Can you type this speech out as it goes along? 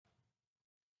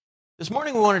This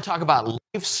morning, we want to talk about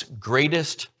life's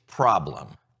greatest problem.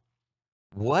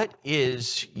 What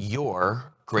is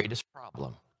your greatest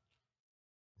problem?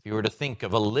 If you were to think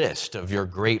of a list of your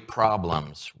great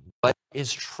problems, what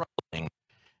is troubling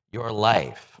your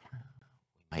life? You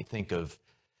might think of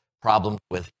problems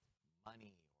with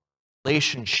money,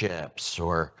 relationships,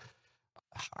 or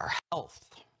our health.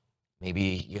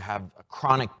 Maybe you have a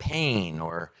chronic pain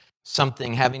or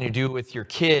something having to do with your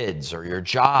kids or your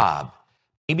job.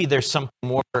 Maybe there's something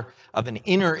more of an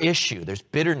inner issue. There's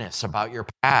bitterness about your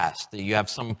past. That you have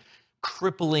some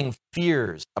crippling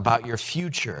fears about your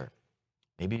future.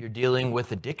 Maybe you're dealing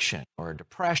with addiction or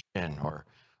depression or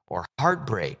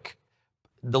heartbreak.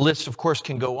 The list, of course,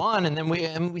 can go on, and then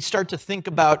we start to think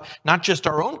about not just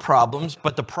our own problems,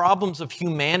 but the problems of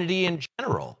humanity in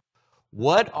general.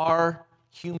 What are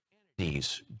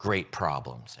humanity's great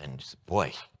problems? And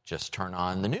boy, just turn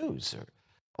on the news or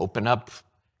open up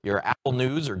your Apple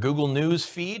News or Google News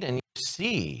feed, and you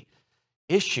see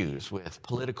issues with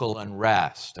political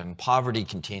unrest, and poverty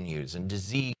continues, and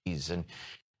disease, and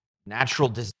natural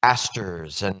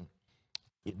disasters, and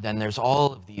then there's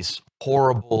all of these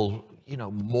horrible,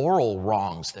 moral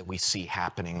wrongs that we see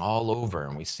happening all over,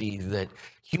 and we see that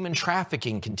human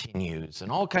trafficking continues,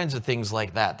 and all kinds of things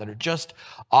like that are just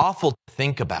awful to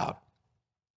think about.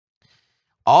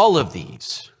 All of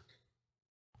these,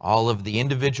 all of the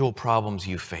individual problems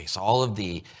you face, all of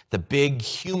the big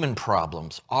human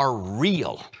problems are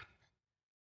real.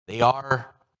 They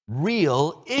are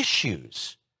real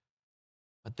issues,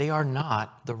 but they are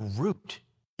not the root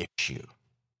issue.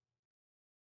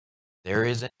 There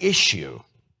is an issue.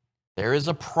 There is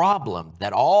a problem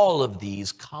that all of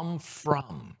these come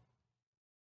from.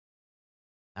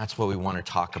 That's what we want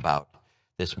to talk about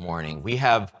this morning. We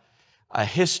have a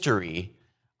history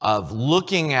of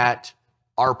looking at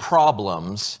our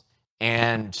problems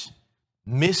and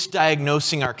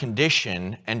misdiagnosing our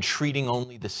condition and treating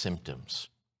only the symptoms.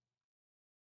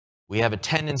 We have a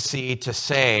tendency to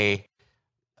say,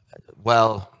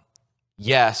 well,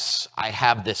 yes, I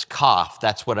have this cough,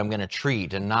 that's what I'm going to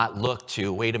treat, and not look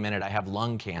to, wait a minute, I have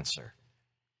lung cancer.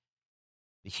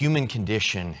 The human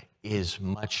condition is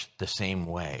much the same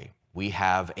way. We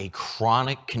have a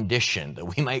chronic condition that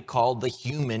we might call the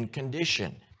human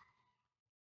condition.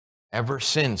 Ever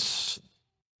since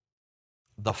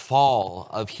the fall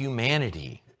of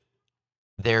humanity,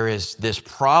 there is this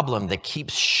problem that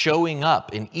keeps showing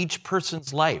up in each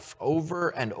person's life over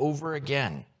and over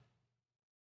again.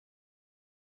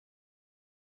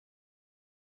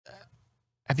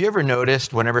 Have you ever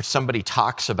noticed whenever somebody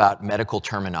talks about medical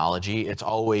terminology, it's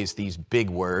always these big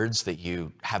words that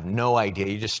you have no idea.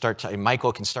 You just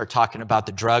Michael can start talking about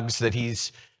the drugs that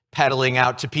he's peddling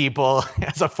out to people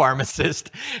as a pharmacist,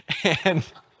 and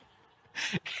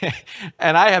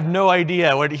I have no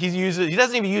idea what he uses. He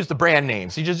doesn't even use the brand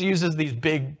names. He just uses these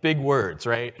big words,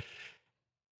 right?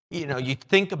 You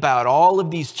think about all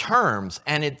of these terms,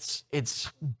 and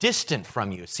it's distant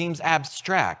from you. It seems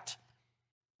abstract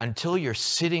until you're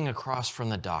sitting across from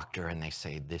the doctor and they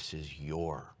say, this is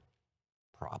your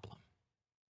problem.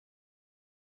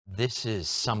 This is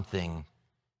something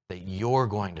that you're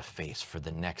going to face for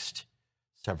the next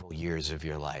several years of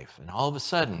your life. And all of a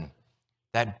sudden,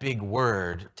 that big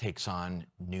word takes on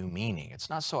new meaning. It's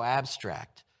not so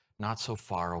abstract, not so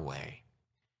far away.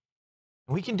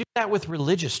 And we can do that with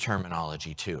religious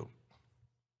terminology too.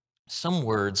 Some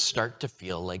words start to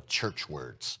feel like church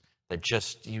words that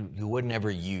just you would never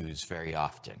use very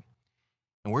often.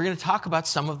 And we're going to talk about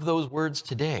some of those words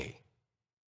today.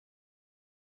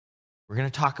 We're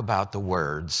going to talk about the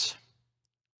words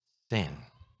sin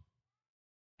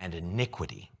and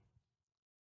iniquity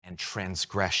and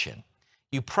transgression.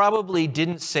 You probably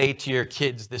didn't say to your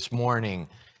kids this morning,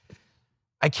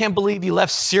 I can't believe you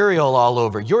left cereal all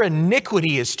over. Your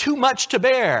iniquity is too much to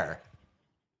bear.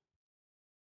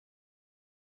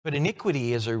 But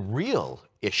iniquity is a real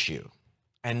issue.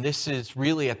 And this is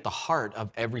really at the heart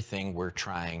of everything we're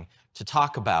trying to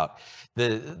talk about.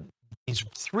 These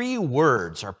three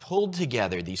words are pulled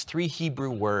together, these three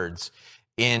Hebrew words,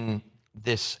 in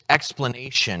this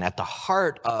explanation at the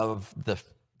heart of the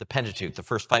Pentateuch, the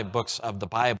first 5 books of the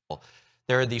Bible.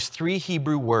 There are these three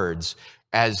Hebrew words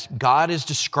as God is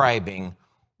describing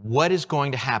what is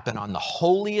going to happen on the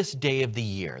holiest day of the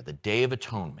year, the Day of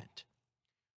Atonement,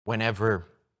 whenever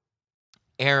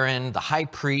Aaron, the high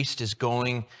priest, is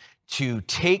going to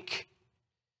take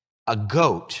a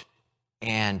goat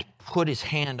and put his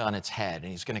hand on its head,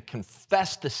 and he's going to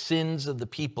confess the sins of the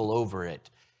people over it.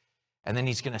 And then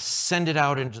he's going to send it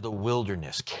out into the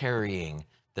wilderness, carrying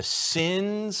the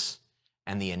sins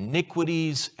and the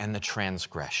iniquities and the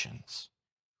transgressions.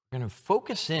 We're going to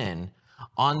focus in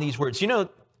on these words. Have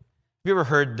you ever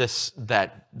heard this,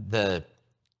 that the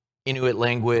Inuit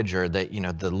language, or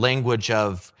the language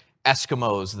of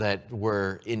Eskimos that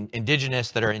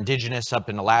are indigenous up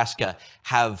in Alaska,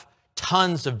 have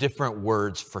tons of different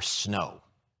words for snow?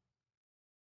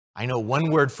 I know one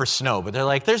word for snow, but they're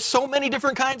like, there's so many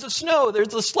different kinds of snow. There's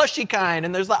the slushy kind,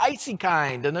 and there's the icy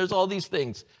kind, and there's all these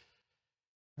things.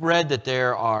 I've read that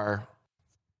there are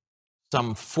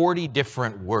some 40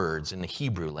 different words in the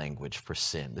Hebrew language for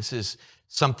sin. This is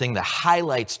something that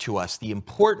highlights to us the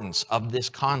importance of this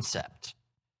concept.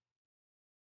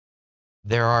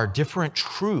 There are different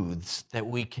truths that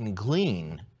we can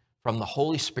glean from the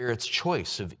Holy Spirit's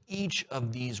choice of each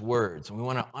of these words. And we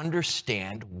want to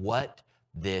understand what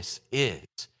this is.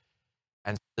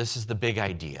 And this is the big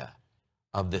idea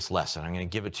of this lesson. I'm going to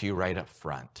give it to you right up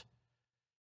front.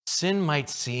 Sin might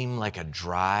seem like a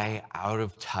dry,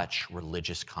 out-of-touch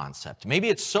religious concept. Maybe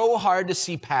it's so hard to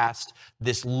see past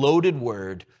this loaded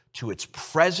word to its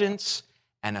presence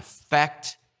and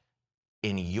effect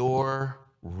in your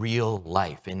real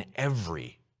life, in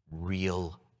every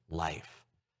real life.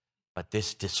 But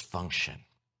this dysfunction,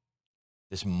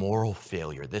 this moral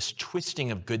failure, this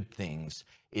twisting of good things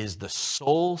is the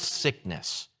soul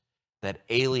sickness that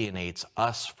alienates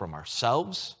us from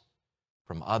ourselves,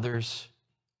 from others,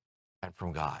 and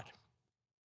from God.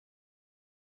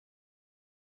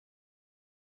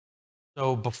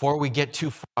 So before we get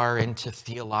too far into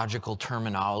theological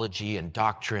terminology and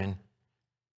doctrine,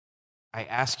 I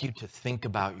ask you to think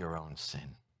about your own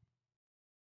sin.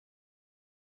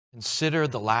 Consider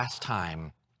the last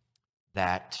time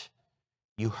that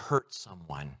you hurt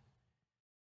someone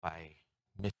by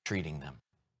mistreating them.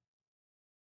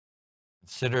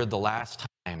 Consider the last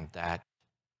time that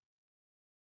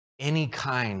any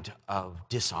kind of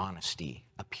dishonesty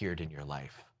appeared in your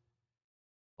life.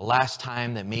 The last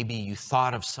time that maybe you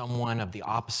thought of someone of the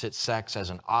opposite sex as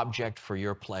an object for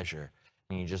your pleasure,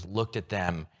 and you just looked at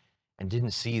them and didn't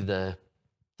see the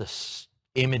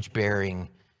image-bearing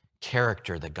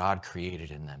character that God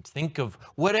created in them. Think of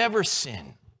whatever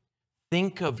sin.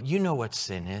 Think of, you know what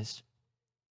sin is.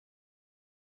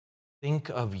 Think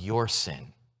of your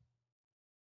sin.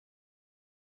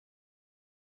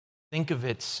 Think of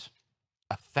its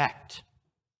effect.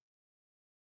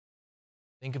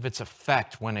 Think of its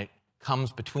effect when it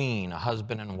comes between a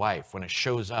husband and wife, when it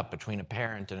shows up between a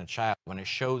parent and a child, when it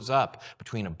shows up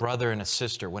between a brother and a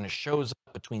sister, when it shows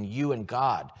up between you and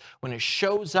God, when it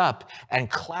shows up and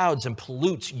clouds and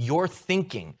pollutes your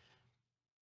thinking.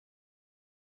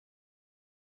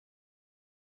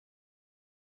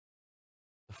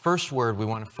 The first word we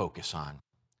want to focus on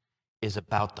is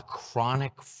about the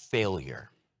chronic failure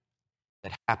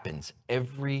that happens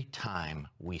every time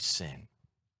we sin.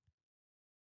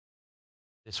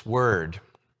 This word,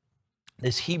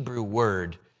 this Hebrew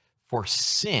word for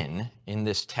sin in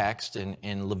this text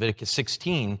in Leviticus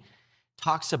 16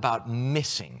 talks about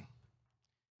missing.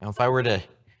 Now, if I were to,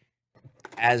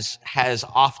 as has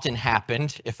often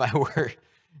happened, if I were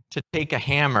to take a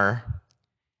hammer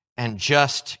and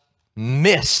just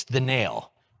miss the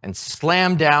nail and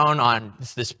slam down on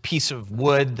this piece of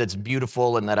wood that's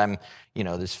beautiful and that I'm,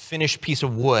 this finished piece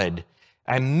of wood,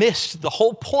 I missed the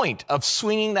whole point of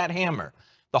swinging that hammer.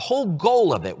 The whole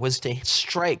goal of it was to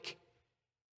strike,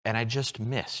 and I just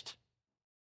missed.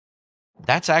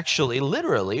 That's actually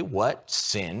literally what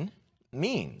sin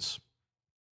means.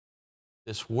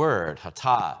 This word,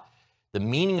 hata, the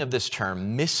meaning of this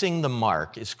term, missing the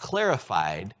mark, is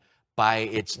clarified by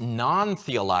its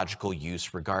non-theological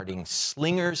use regarding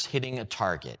slingers hitting a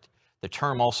target. The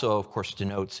term also, of course,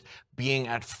 denotes being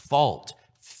at fault,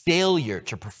 failure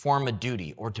to perform a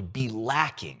duty, or to be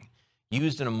lacking.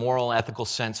 Used in a moral, ethical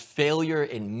sense, failure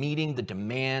in meeting the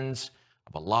demands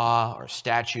of a law or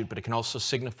statute, but it can also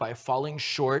signify falling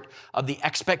short of the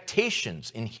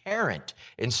expectations inherent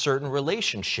in certain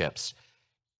relationships.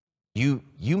 You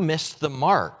missed the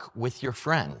mark with your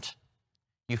friend.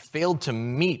 You failed to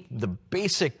meet the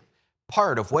basic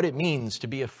part of what it means to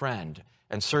be a friend,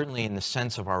 and certainly in the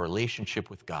sense of our relationship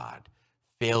with God.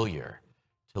 Failure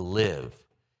to live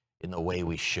in the way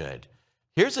we should.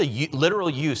 Here's a literal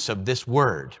use of this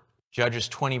word. Judges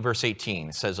 20, verse 18.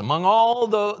 It says, among all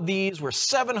these were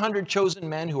 700 chosen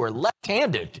men who were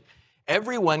left-handed.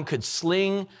 Everyone could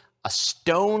sling a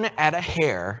stone at a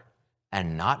hair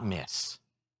and not miss.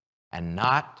 And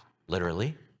not,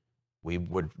 literally, we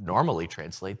would normally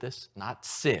translate this, not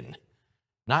sin.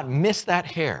 Not miss that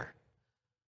hair.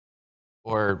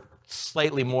 Or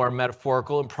slightly more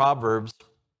metaphorical in Proverbs,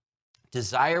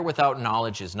 desire without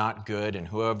knowledge is not good, and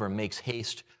whoever makes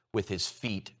haste with his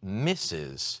feet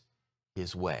misses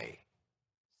his way.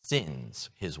 sins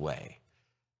his way,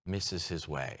 misses his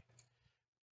way.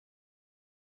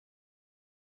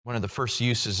 One of the first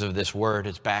uses of this word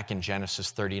is back in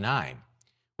Genesis 39,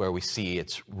 where we see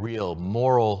its real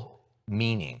moral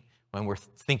meaning. When we're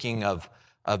thinking of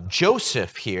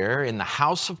Joseph here in the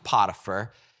house of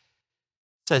Potiphar,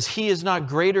 it says, he is not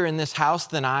greater in this house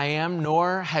than I am,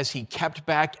 nor has he kept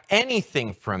back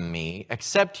anything from me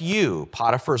except you,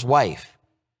 Potiphar's wife,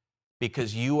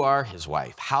 because you are his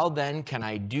wife. How then can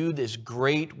I do this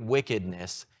great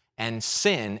wickedness and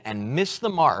sin and miss the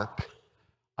mark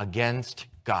against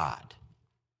God?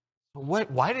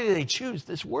 Why did they choose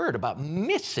this word about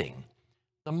missing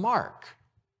the mark?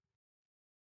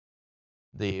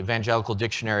 The Evangelical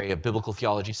Dictionary of Biblical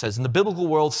Theology says, in the biblical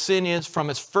world, sin is,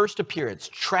 from its first appearance,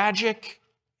 tragic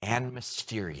and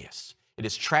mysterious. It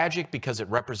is tragic because it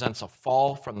represents a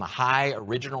fall from the high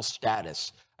original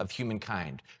status of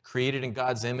humankind. Created in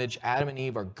God's image, Adam and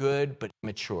Eve are good but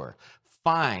immature,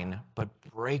 fine but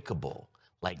breakable,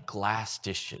 like glass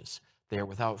dishes. They are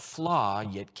without flaw,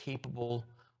 yet capable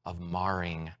of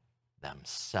marring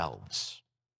themselves.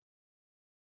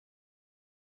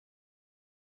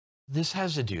 This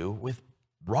has to do with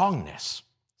wrongness.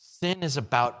 Sin is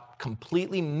about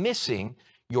completely missing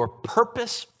your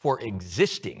purpose for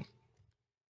existing.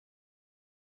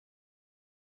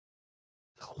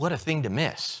 What a thing to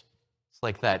miss. It's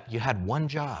like that you had one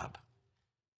job.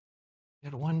 You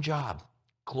had one job.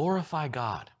 Glorify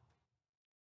God.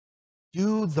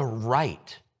 Do the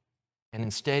right. And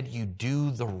instead you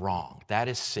do the wrong. That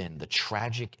is sin, the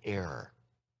tragic error.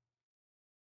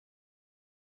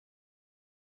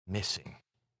 Missing.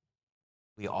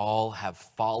 We all have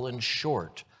fallen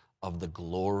short of the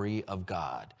glory of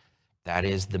God. That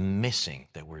is the missing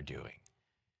that we're doing.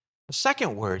 The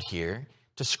second word here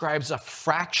describes a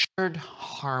fractured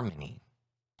harmony.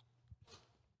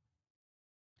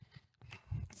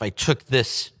 If I took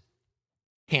this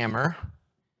hammer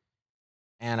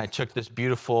and I took this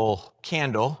beautiful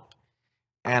candle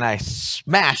and I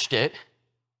smashed it,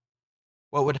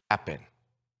 what would happen?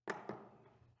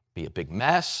 Be a big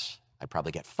mess. I'd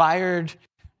probably get fired.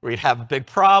 We'd have a big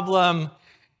problem.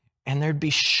 And there'd be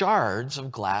shards of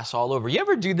glass all over. You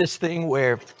ever do this thing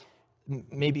where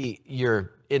maybe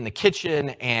you're in the kitchen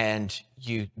and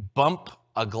you bump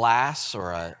a glass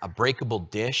or a breakable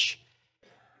dish,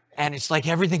 and it's like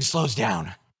everything slows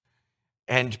down.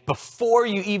 And before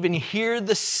you even hear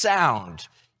the sound,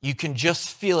 you can just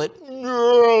feel it.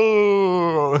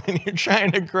 No! And you're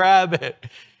trying to grab it.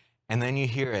 And then you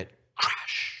hear it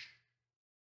crash.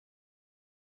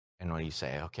 And what do you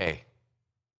say? Okay,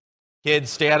 kids,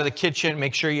 stay out of the kitchen.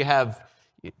 Make sure you have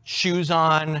shoes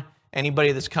on.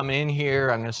 Anybody that's coming in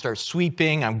here, I'm going to start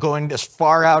sweeping. I'm going as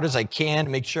far out as I can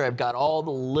to make sure I've got all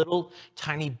the little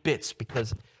tiny bits,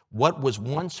 because what was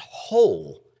once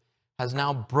whole has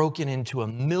now broken into a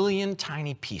million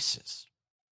tiny pieces.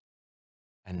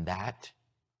 And that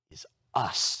is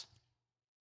us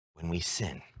when we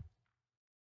sin.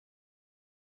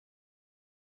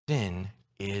 Sin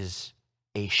is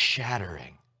a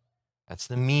shattering. That's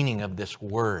the meaning of this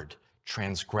word,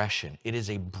 transgression. It is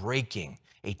a breaking,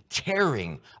 a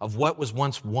tearing of what was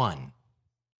once one.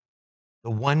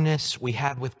 The oneness we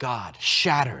had with God,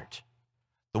 shattered.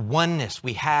 The oneness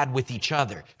we had with each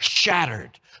other,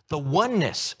 shattered. The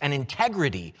oneness and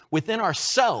integrity within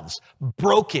ourselves,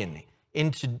 broken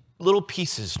into little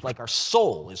pieces, like our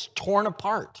soul is torn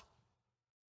apart.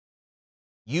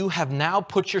 You have now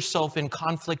put yourself in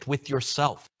conflict with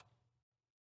yourself.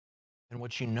 And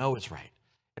what you know is right,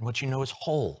 and what you know is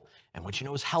whole, and what you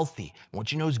know is healthy, and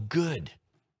what you know is good.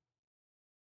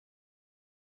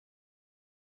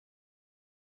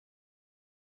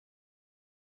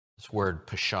 This word,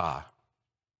 pasha,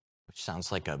 which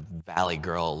sounds like a valley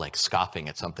girl like scoffing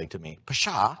at something to me.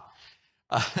 Pasha,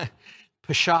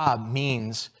 pasha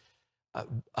means, it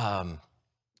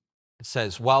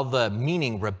says, while the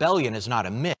meaning rebellion is not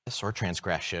a miss or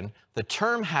transgression, the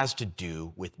term has to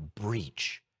do with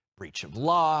breach of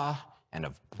law and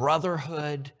of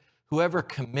brotherhood. Whoever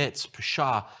commits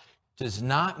pasha does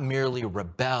not merely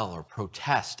rebel or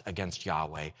protest against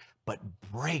Yahweh, but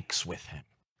breaks with him,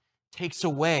 takes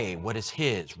away what is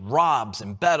his, robs,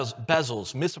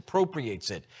 embezzles,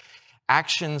 misappropriates it.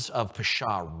 Actions of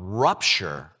pasha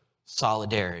rupture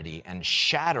solidarity and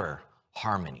shatter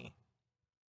harmony.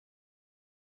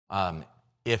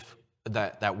 If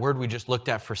that word we just looked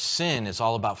at for sin is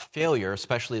all about failure,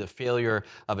 especially the failure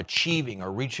of achieving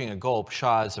or reaching a goal,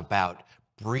 pasha is about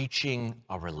breaching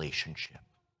a relationship.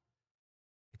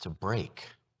 It's a break.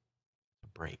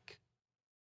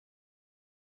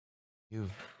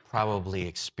 You've probably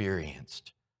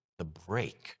experienced the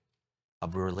break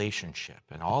of a relationship.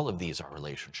 And all of these are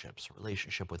relationships, a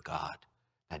relationship with God,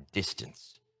 that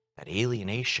distance, that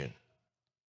alienation,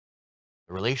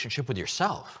 a relationship with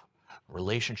yourself, a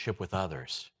relationship with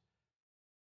others.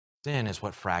 Sin is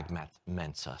what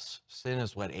fragments us. Sin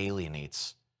is what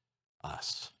alienates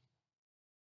us.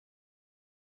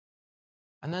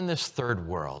 And then this third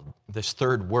word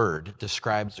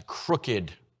describes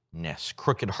crookedness,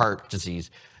 crooked heart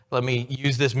disease. Let me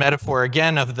use this metaphor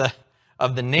again of the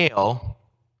nail.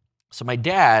 So my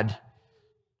dad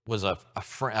was a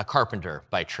carpenter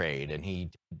by trade, and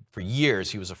for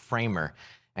years he was a framer,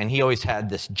 and he always had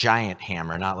this giant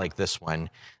hammer, not like this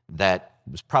one, that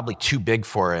was probably too big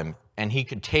for him, and he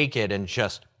could take it and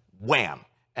just wham,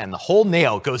 and the whole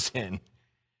nail goes in.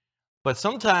 But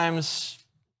sometimes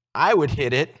I would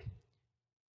hit it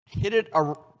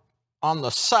on the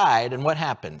side, and what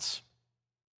happens?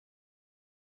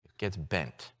 It gets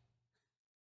bent.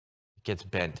 It gets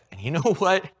bent. And you know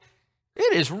what?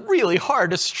 It is really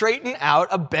hard to straighten out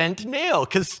a bent nail,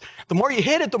 because the more you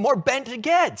hit it, the more bent it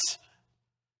gets.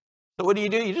 So what do?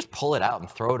 You just pull it out and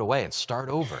throw it away and start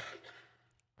over,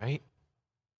 right?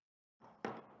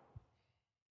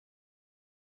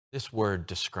 This word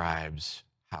describes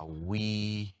how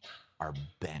we are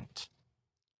bent.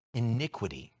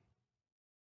 Iniquity.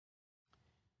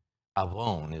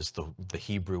 Avon is the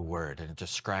Hebrew word, and it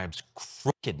describes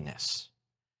crookedness,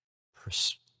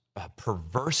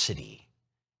 perversity,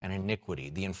 and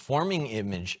iniquity. The informing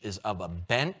image is of a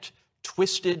bent,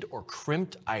 twisted, or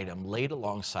crimped item laid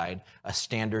alongside a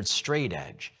standard straight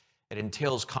edge. It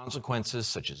entails consequences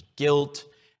such as guilt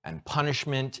and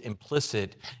punishment.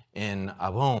 Implicit in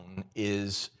Avon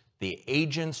is the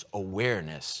agent's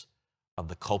awareness of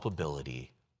the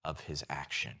culpability of his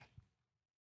action.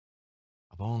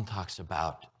 Avon talks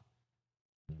about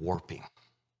warping.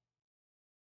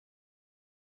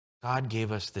 God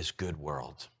gave us this good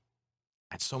world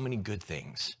and so many good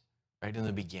things right in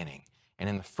the beginning. And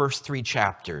in the first 3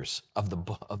 chapters of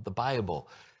the Bible,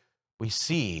 we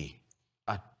see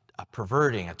a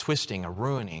perverting, a twisting, a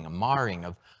ruining, a marring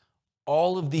of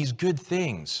all of these good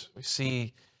things. We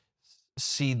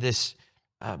see this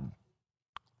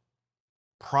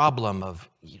problem of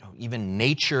even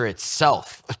nature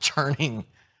itself turning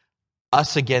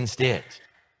us against it.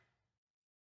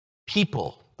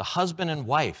 People, the husband and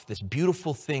wife, this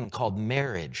beautiful thing called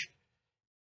marriage,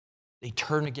 they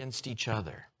turn against each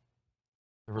other.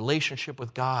 The relationship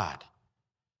with God.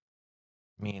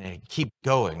 I mean, it keeps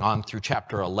going on through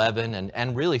chapter 11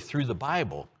 and really through the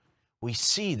Bible. We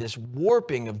see this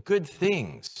warping of good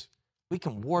things. We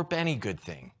can warp any good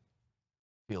thing,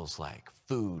 feels like.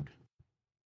 Food,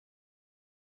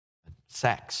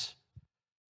 sex,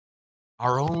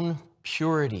 our own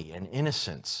purity and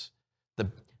innocence,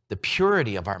 the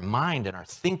purity of our mind and our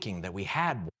thinking that we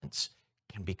had once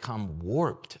can become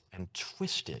warped and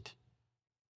twisted.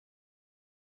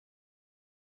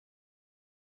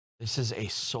 This is a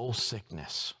soul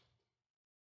sickness.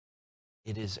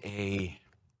 It's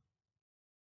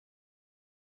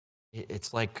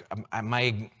like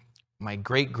my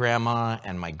great-grandma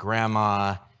and my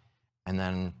grandma, and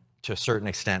then to a certain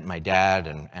extent my dad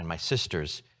and my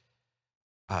sisters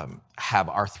have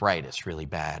arthritis really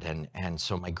bad. And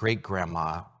so my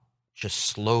great-grandma just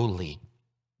slowly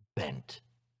bent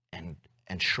and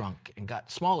shrunk and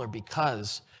got smaller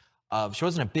because she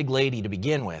wasn't a big lady to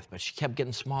begin with, but she kept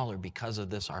getting smaller because of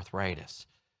this arthritis.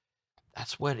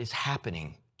 That's what is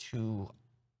happening to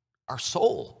our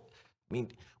soul. I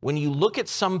mean, when you look at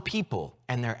some people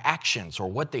and their actions or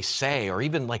what they say, or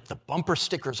even like the bumper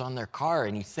stickers on their car,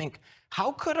 and you think,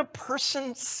 how could a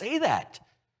person say that?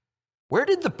 Where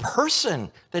did the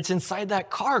person that's inside that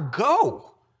car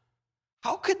go?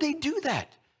 How could they do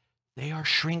that? They are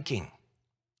shrinking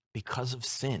because of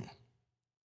sin.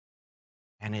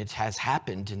 And it has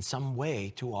happened in some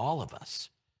way to all of us.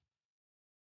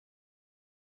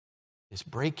 This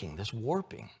breaking, this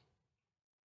warping.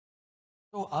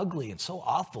 So ugly and so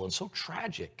awful and so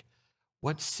tragic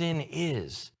what sin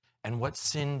is and what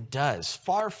sin does.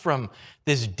 Far from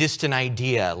this distant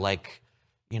idea like,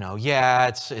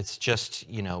 it's just,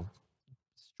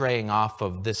 straying off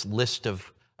of this list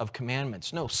of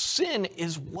commandments. No, sin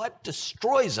is what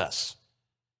destroys us.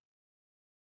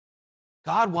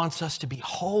 God wants us to be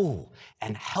whole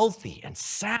and healthy and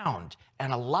sound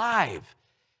and alive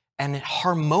and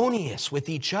harmonious with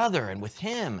each other and with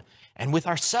Him and with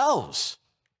ourselves.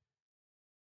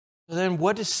 So then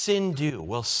what does sin do?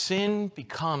 Well, sin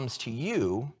becomes to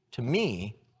you, to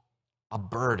me, a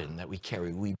burden that we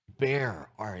carry. We bear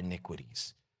our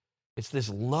iniquities. It's this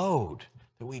load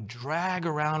that we drag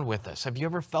around with us. Have you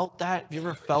ever felt that? Have you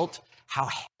ever felt how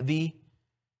heavy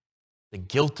the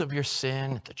guilt of your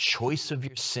sin, the choice of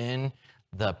your sin,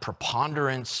 the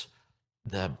preponderance,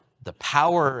 the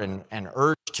power and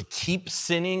urge to keep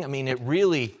sinning. I mean, it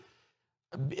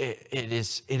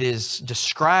is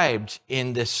described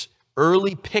in this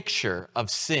early picture of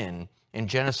sin in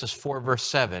Genesis 4, verse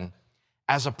 7,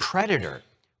 as a predator.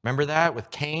 Remember that with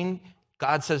Cain?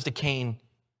 God says to Cain,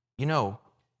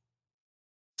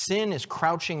 sin is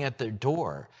crouching at the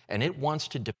door, and it wants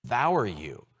to devour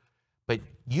you. But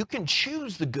you can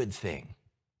choose the good thing.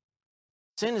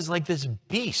 Sin is like this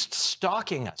beast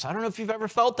stalking us. I don't know if you've ever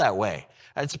felt that way.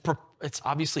 It's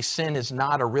obviously sin is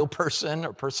not a real person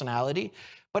or personality,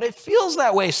 but it feels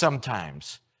that way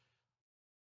sometimes.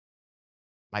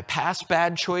 My past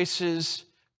bad choices,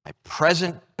 my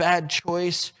present bad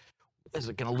choice, is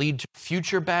it going to lead to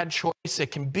future bad choice?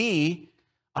 It can be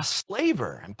a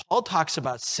slaver. And Paul talks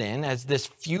about sin as this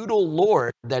feudal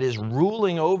lord that is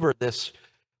ruling over this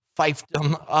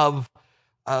fiefdom of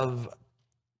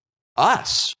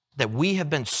us, that we have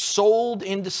been sold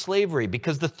into slavery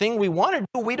because the thing we want to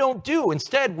do, we don't do.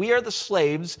 Instead, we are the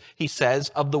slaves, he says,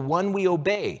 of the one we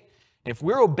obey. And if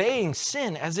we're obeying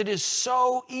sin, as it is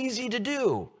so easy to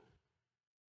do,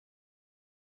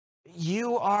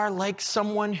 you are like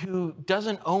someone who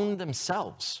doesn't own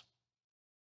themselves.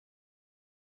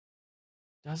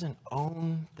 Doesn't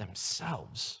own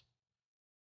themselves.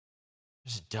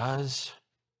 Just does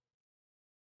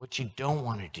what you don't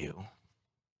want to do.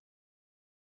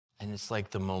 And it's like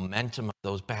the momentum of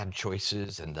those bad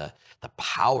choices and the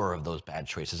power of those bad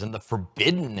choices and the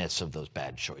forbiddenness of those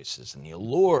bad choices and the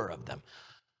allure of them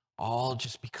all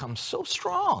just become so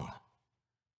strong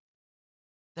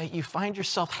that you find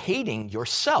yourself hating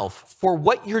yourself for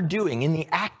what you're doing in the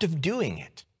act of doing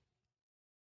it.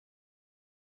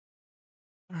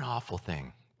 What an awful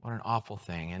thing. What an awful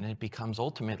thing. And it becomes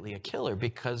ultimately a killer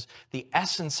because the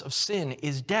essence of sin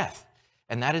is death,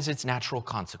 and that is its natural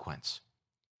consequence.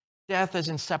 Death as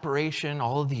in separation,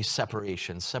 all of these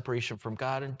separations, separation from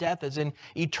God, and death as in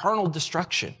eternal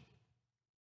destruction.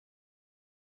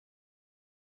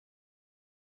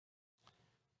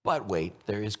 But wait,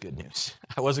 there is good news.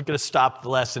 I wasn't going to stop the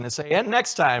lesson and say, and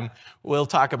next time we'll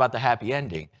talk about the happy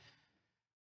ending.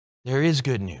 There is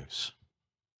good news.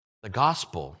 The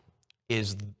gospel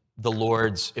is the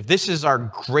Lord's, if this is our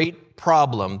great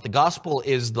problem, the gospel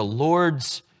is the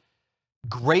Lord's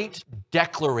great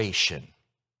declaration.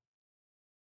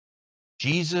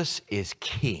 Jesus is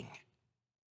King,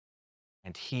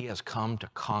 and he has come to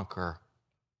conquer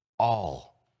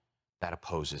all that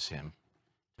opposes him,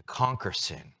 to conquer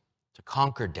sin, to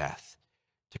conquer death,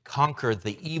 to conquer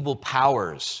the evil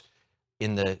powers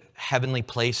in the heavenly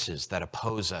places that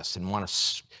oppose us and want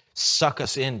to suck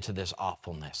us into this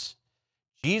awfulness.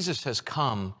 Jesus has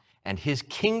come, and his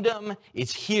kingdom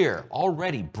is here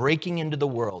already breaking into the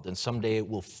world, and someday it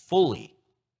will fully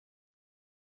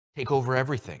take over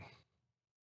everything.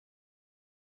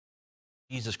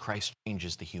 Jesus Christ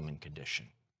changes the human condition.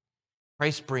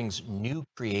 Christ brings new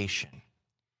creation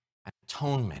and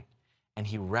atonement, and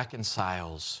he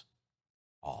reconciles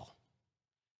all.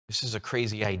 This is a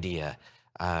crazy idea.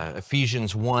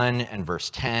 Ephesians 1 and verse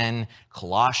 10,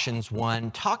 Colossians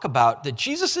 1, talk about that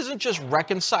Jesus isn't just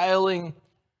reconciling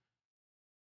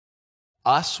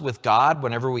us with God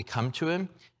whenever we come to him.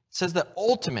 It says that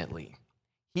ultimately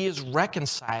he is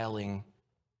reconciling.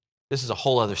 This is a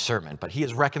whole other sermon, but he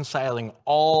is reconciling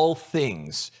all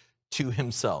things to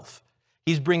himself.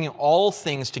 He's bringing all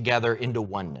things together into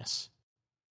oneness.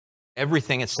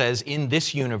 Everything, it says, in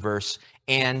this universe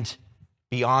and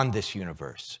beyond this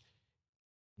universe.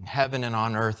 In heaven and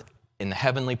on earth, in the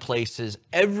heavenly places,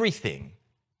 everything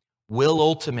will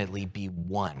ultimately be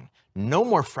one. No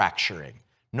more fracturing,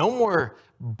 no more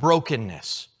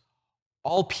brokenness.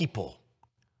 All people,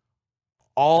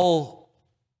 all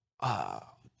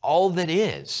that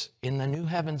is in the new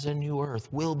heavens and new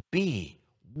earth will be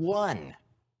one,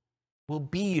 will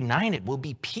be united, will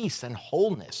be peace and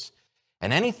wholeness.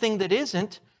 And anything that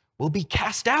isn't will be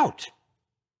cast out.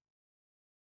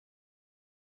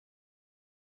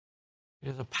 It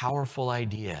is a powerful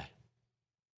idea.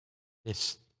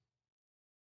 This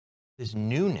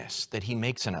newness that he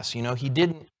makes in us. You know, he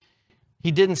didn't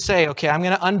say, okay, I'm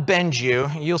going to unbend you.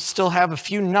 You'll still have a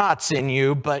few knots in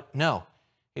you, but no.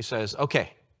 He says,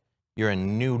 okay, you're a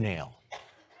new nail,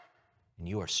 and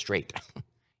you are straight.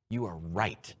 You are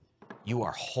right. You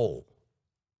are whole.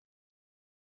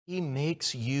 He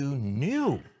makes you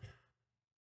new.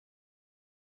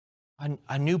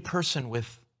 A new person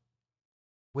with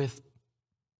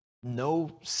no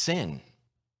sin,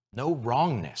 no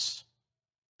wrongness,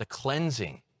 the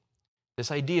cleansing.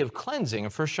 This idea of cleansing in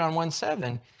 1 John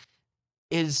 1:7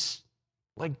 is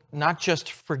like not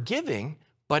just forgiving,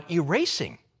 but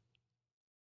erasing.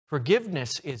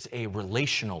 Forgiveness is a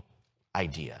relational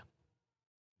idea.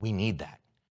 We need that.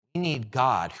 We need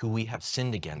God, who we have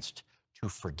sinned against, to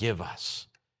forgive us,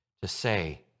 to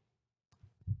say,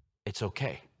 it's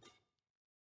okay.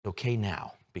 It's okay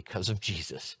now because of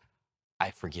Jesus.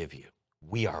 I forgive you.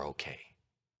 We are okay.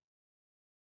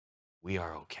 We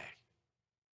are okay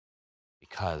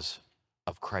because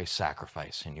of Christ's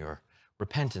sacrifice and your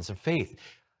repentance and faith.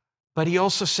 But he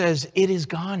also says, it is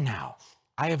gone now.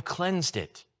 I have cleansed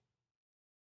it.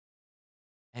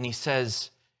 And he says,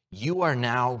 you are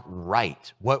now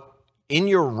right. What in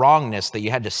your wrongness, that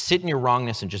you had to sit in your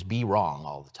wrongness and just be wrong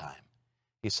all the time.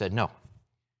 He said, no,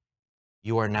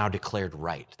 you are now declared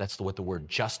right. That's what the word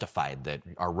justified that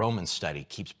our Roman study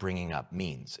keeps bringing up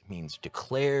means. It means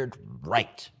declared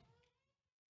right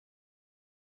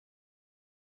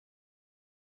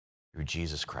through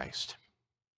Jesus Christ.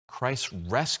 Christ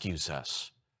rescues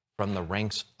us from the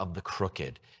ranks of the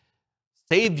crooked.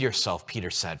 Save yourself, Peter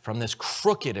said, from this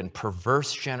crooked and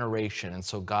perverse generation. And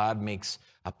so God makes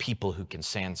a people who can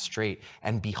stand straight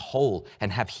and be whole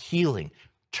and have healing.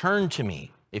 Turn to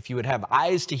me. If you would have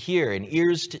eyes to hear and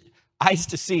eyes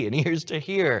to see and ears to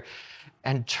hear,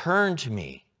 and turn to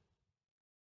me,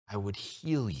 I would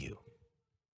heal you.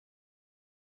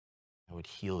 I would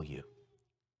heal you.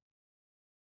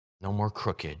 No more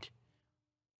crooked,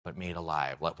 but made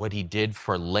alive. Like what he did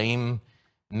for lame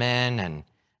men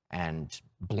and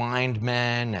blind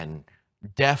men and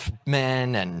deaf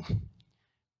men and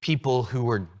people who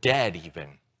were dead even,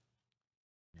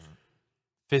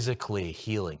 physically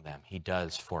healing them, he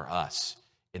does for us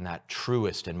in that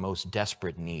truest and most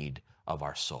desperate need of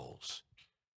our souls.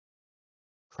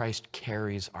 Christ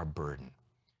carries our burden.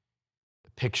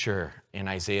 The picture in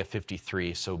Isaiah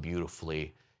 53 so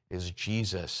beautifully is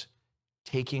Jesus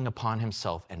taking upon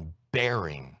himself and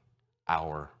bearing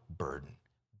our burden,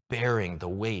 bearing the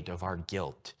weight of our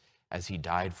guilt as he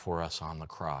died for us on the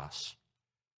cross.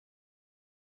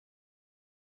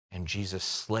 And Jesus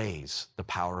slays the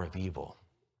power of evil.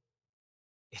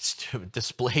 It's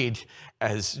displayed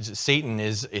as Satan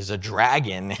is a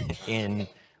dragon in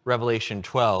Revelation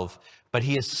 12, but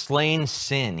he has slain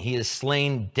sin. He has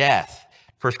slain death.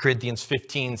 1 Corinthians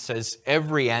 15 says,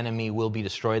 every enemy will be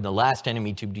destroyed. The last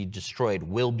enemy to be destroyed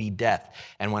will be death.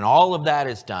 And when all of that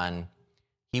is done,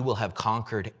 he will have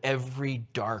conquered every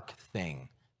dark thing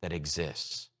that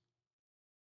exists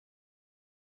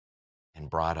and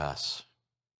brought us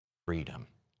freedom.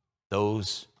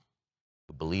 Those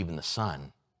who believe in the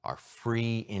Son are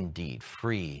free indeed,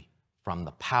 free from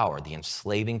the power, the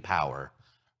enslaving power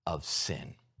of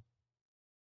sin.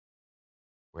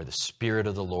 Where the Spirit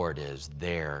of the Lord is,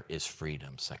 there is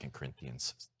freedom, 2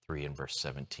 Corinthians 3 and verse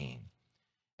 17.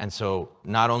 And so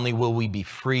not only will we be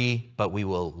free, but we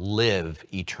will live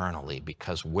eternally,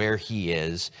 because where he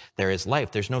is, there is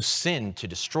life. There's no sin to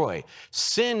destroy.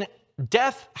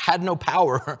 Death had no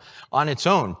power on its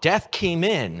own. Death came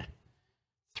in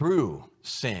through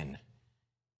sin.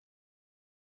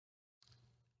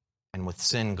 And with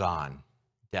sin gone,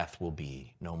 death will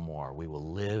be no more. We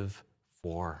will live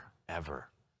forever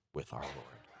with our Lord.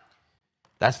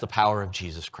 That's the power of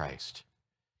Jesus Christ.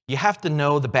 You have to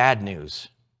know the bad news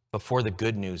before the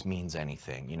good news means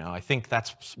anything. You know, I think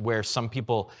that's where some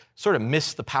people sort of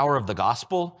miss the power of the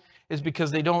gospel, is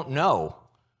because they don't know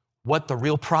what the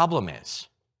real problem is.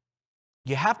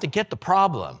 You have to get the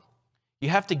problem. You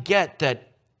have to get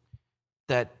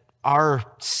that our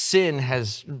sin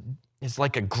is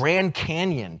like a Grand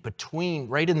Canyon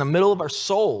right in the middle of our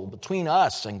soul, between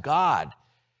us and God.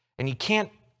 And you can't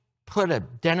put a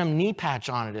denim knee patch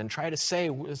on it and try to say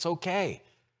it's okay.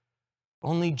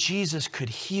 Only Jesus could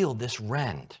heal this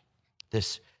rend,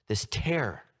 this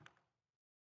tear.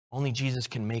 Only Jesus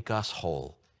can make us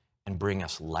whole and bring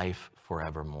us life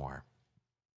forevermore.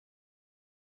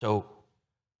 So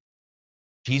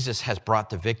Jesus has brought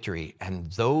the victory,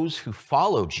 and those who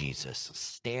follow Jesus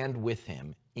stand with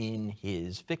him in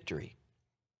his victory.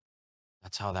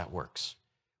 That's how that works.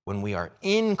 When we are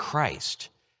in Christ,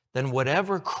 then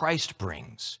whatever Christ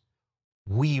brings,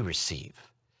 we receive.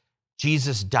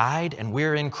 Jesus died, and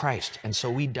we're in Christ, and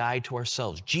so we die to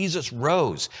ourselves. Jesus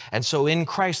rose, and so in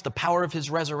Christ, the power of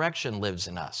his resurrection lives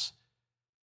in us.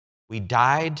 We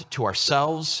died to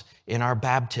ourselves in our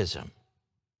baptism.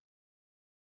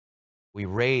 We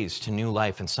raised to new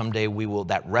life, and someday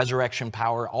that resurrection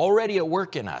power already at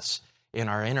work in us, in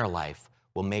our inner life,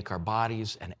 will make our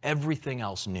bodies and everything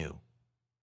else new.